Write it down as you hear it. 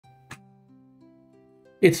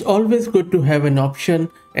It's always good to have an option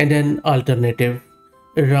and an alternative.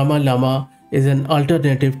 RamaLama is an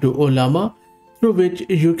alternative to Ollama through which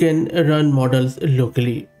you can run models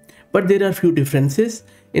locally. But there are few differences.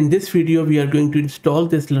 In this video, we are going to install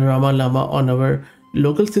this RamaLama on our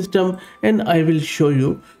local system, and I will show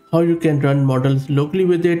you how you can run models locally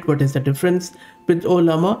with it, what is the difference with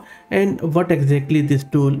Ollama, and what exactly this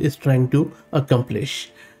tool is trying to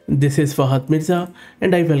accomplish. This is Fahad Mirza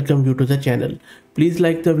and I welcome you to the channel. Please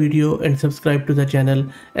like the video and subscribe to the channel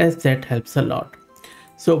as that helps a lot.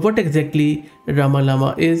 So what exactly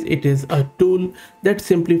RamaLama is? It is a tool that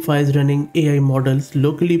simplifies running AI models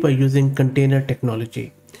locally by using container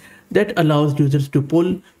technology that allows users to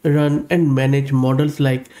pull, run and manage models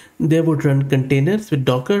like they would run containers with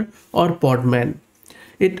Docker or Podman.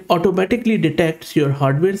 It automatically detects your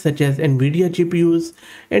hardware such as NVIDIA GPUs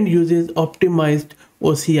and uses optimized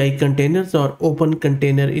OCI containers or Open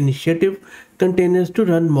Container Initiative containers to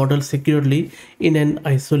run models securely in an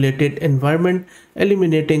isolated environment,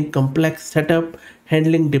 eliminating complex setup,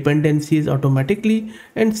 handling dependencies automatically,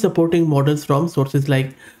 and supporting models from sources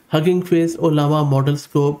like Hugging Face, Ollama, Model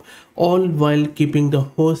Scope, all while keeping the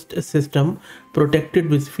host system protected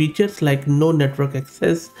with features like no network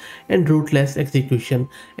access and rootless execution.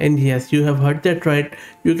 And yes, you have heard that right.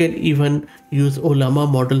 You can even use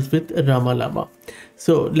Ollama models with RamaLama.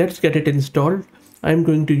 So let's get it installed. I'm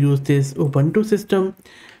going to use this Ubuntu system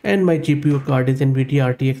and my GPU card is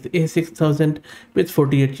NVIDIA RTX A6000 with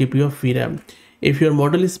 48 GB of VRAM. If your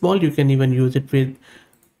model is small, you can even use it with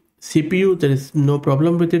CPU. There is no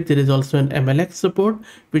problem with it. There is also an MLX support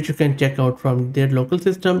which you can check out from their local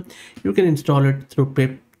system. You can install it through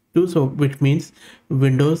pip too, so which means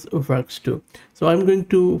Windows works too. So I'm going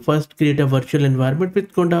to first create a virtual environment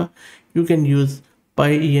with Conda. You can use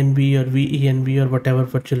PyEnv or VENV or whatever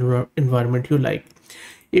virtual environment you like.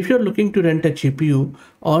 If you're looking to rent a GPU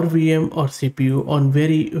or VM or CPU on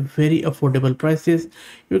very affordable prices,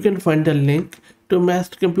 you can find the link to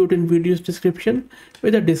Massed Compute in video's description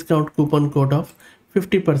with a discount coupon code of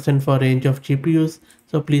 50% for range of GPUs.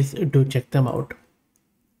 So please do check them out.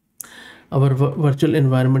 Our virtual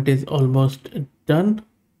environment is almost done.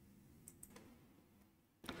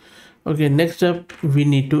 Okay, next up we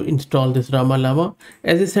need to install this RamaLama.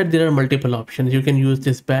 As I said, there are multiple options. You can use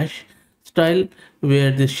this bash style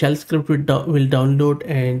where the shell script will download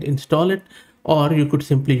and install it, or you could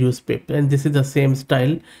simply use pip, and this is the same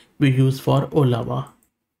style we use for Ollama.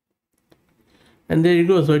 And there you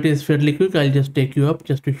go. So it is fairly quick. I'll just take you up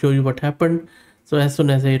just to show you what happened. So as soon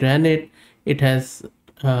as I ran it, it has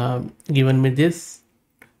given me this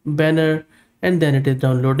banner, and then it is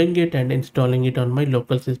downloading it and installing it on my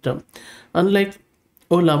local system. Unlike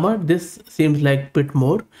Ollama, this seems like a bit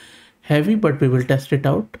more heavy, but we will test it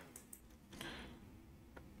out.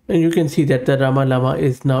 And you can see that the RamaLama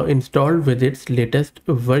is now installed with its latest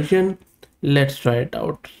version. Let's try it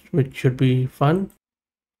out, which should be fun.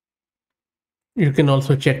 You can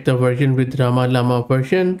also check the version with RamaLama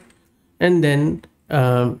version. And then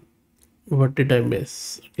what did I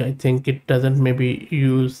miss? Okay, I think it doesn't maybe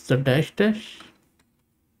use the dash.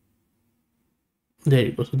 There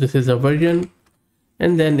you go. So this is a version.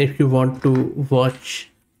 And then if you want to watch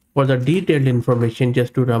for the detailed information,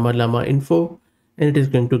 just do RamaLama info, and it is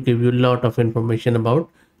going to give you a lot of information about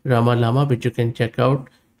RamaLama, which you can check out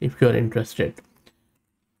if you're interested.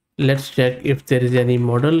 Let's check if there is any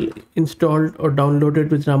model installed or downloaded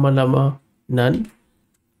with RamaLama. None.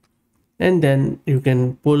 And then you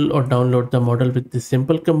can pull or download the model with this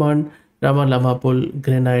simple command, RamaLama pull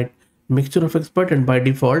Granite mixture of expert, and by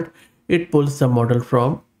default it pulls the model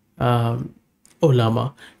from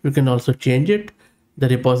Ollama. You can also change it, the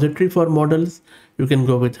repository for models. You can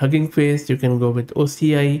go with Hugging Face, you can go with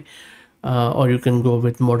OCI, or you can go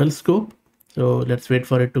with Model Scope. So let's wait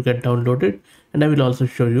for it to get downloaded, and I will also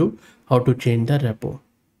show you how to change the repo.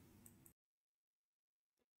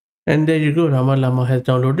 And there you go, RamaLama has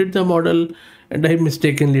downloaded the model, and I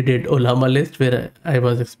mistakenly did Ollama list where I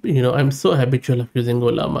was, I'm so habitual of using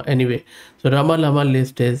Ollama anyway. So RamaLama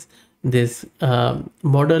list is this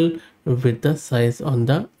model with the size on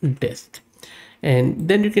the disk. And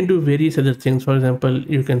then you can do various other things. For example,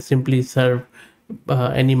 you can simply serve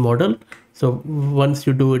any model. So once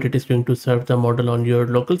you do it, it is going to serve the model on your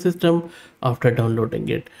local system after downloading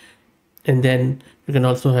it. And then you can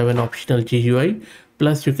also have an optional GUI.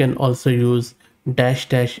 Plus you can also use dash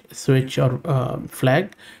switch or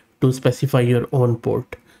flag to specify your own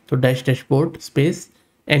port. So dash port space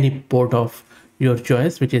any port of your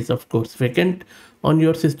choice, which is of course vacant on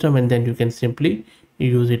your system, and then you can simply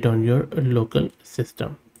use it on your local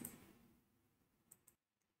system.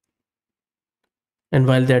 And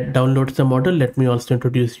while that downloads the model, let me also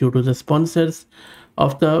introduce you to the sponsors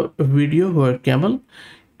of the video, who are Camel.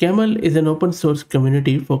 Camel is an open source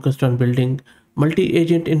community focused on building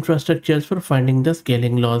multi-agent infrastructures for finding the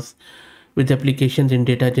scaling laws, with applications in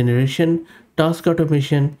data generation, task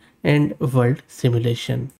automation, and world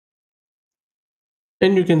simulation.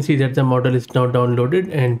 And you can see that the model is now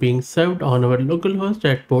downloaded and being served on our localhost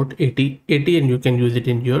at port 8080, and you can use it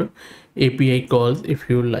in your API calls if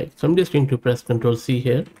you like. So I'm just going to press Ctrl C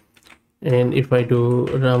here. And if I do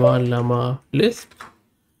RamaLama list,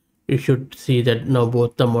 you should see that now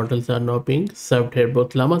both the models are now being served here,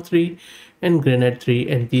 both Llama 3 and Granite 3,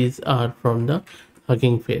 and these are from the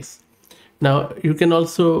Hugging Face. Now you can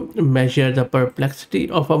also measure the perplexity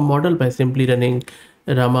of a model by simply running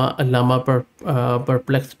RamaLama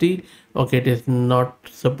perplexity. Okay, it is not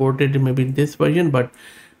supported maybe in this version, but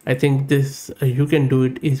I think this you can do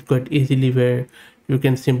it is quite easily, where you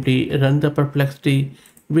can simply run the perplexity,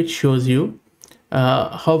 which shows you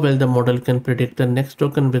how well the model can predict the next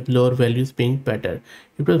token with lower values being better.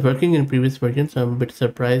 It was working in previous versions, so I'm a bit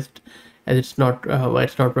surprised as it's not why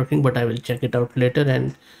it's not working, but I will check it out later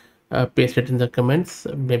and paste it in the comments.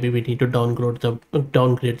 Maybe we need to downgrade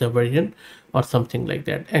the version or something like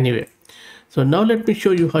that. Anyway, so now let me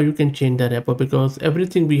show you how you can change the repo, because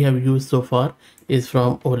everything we have used so far is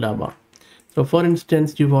from Ollama. So for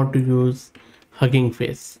instance, you want to use Hugging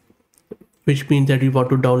Face, which means that you want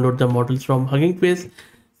to download the models from Hugging Face.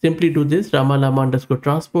 Simply do this: RamaLama underscore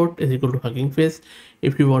transport is equal to Hugging Face.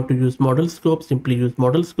 If you want to use model scope, simply use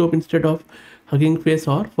model scope instead of Hugging Face,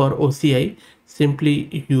 or for OCI,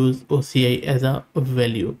 simply use OCI as a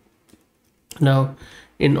value. Now,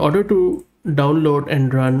 in order to download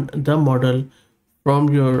and run the model from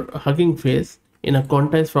your Hugging Face in a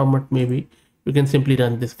quantized format, maybe you can simply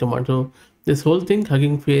run this command. So this whole thing,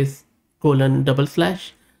 Hugging Face :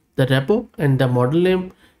 the repo and the model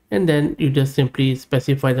name, and then you just simply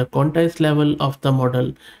specify the quantized level of the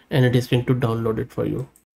model, and it is going to download it for you.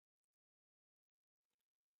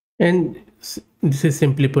 And this is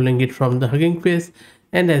simply pulling it from the Hugging Face,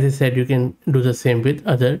 and as I said, you can do the same with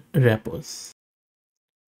other repos.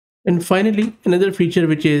 And finally, another feature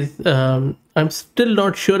which is I'm still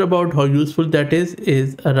not sure about how useful that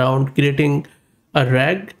is around creating a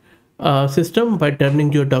RAG system by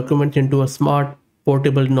turning your documents into a smart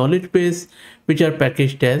portable knowledge base, which are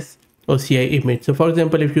packaged as OCI image. So for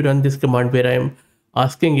example, if you run this command where I am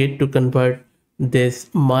asking it to convert this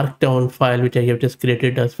markdown file, which I have just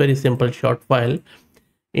created as very simple short file,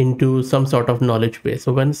 into some sort of knowledge base.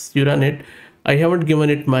 So once you run it, I haven't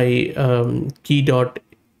given it my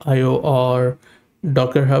key.io or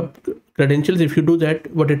Docker Hub credentials. If you do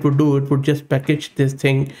that, what it would do, it would just package this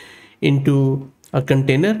thing into a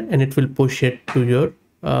container, and it will push it to your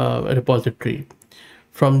repository.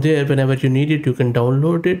 From there, whenever you need it, you can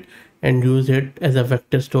download it and use it as a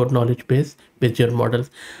vector store knowledge base with your models.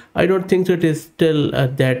 I don't think that it is still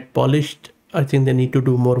that polished. I think they need to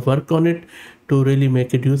do more work on it to really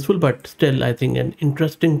make it useful, but still I think an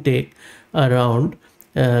interesting take around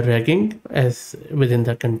ragging as within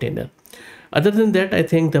the container. Other than that, I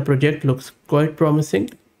think the project looks quite promising.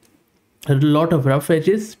 A lot of rough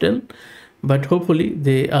edges still, but hopefully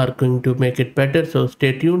they are going to make it better. So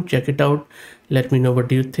stay tuned, check it out, let me know what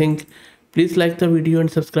do you think. Please like the video and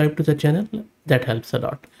subscribe to the channel. That helps a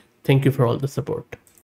lot. Thank you for all the support.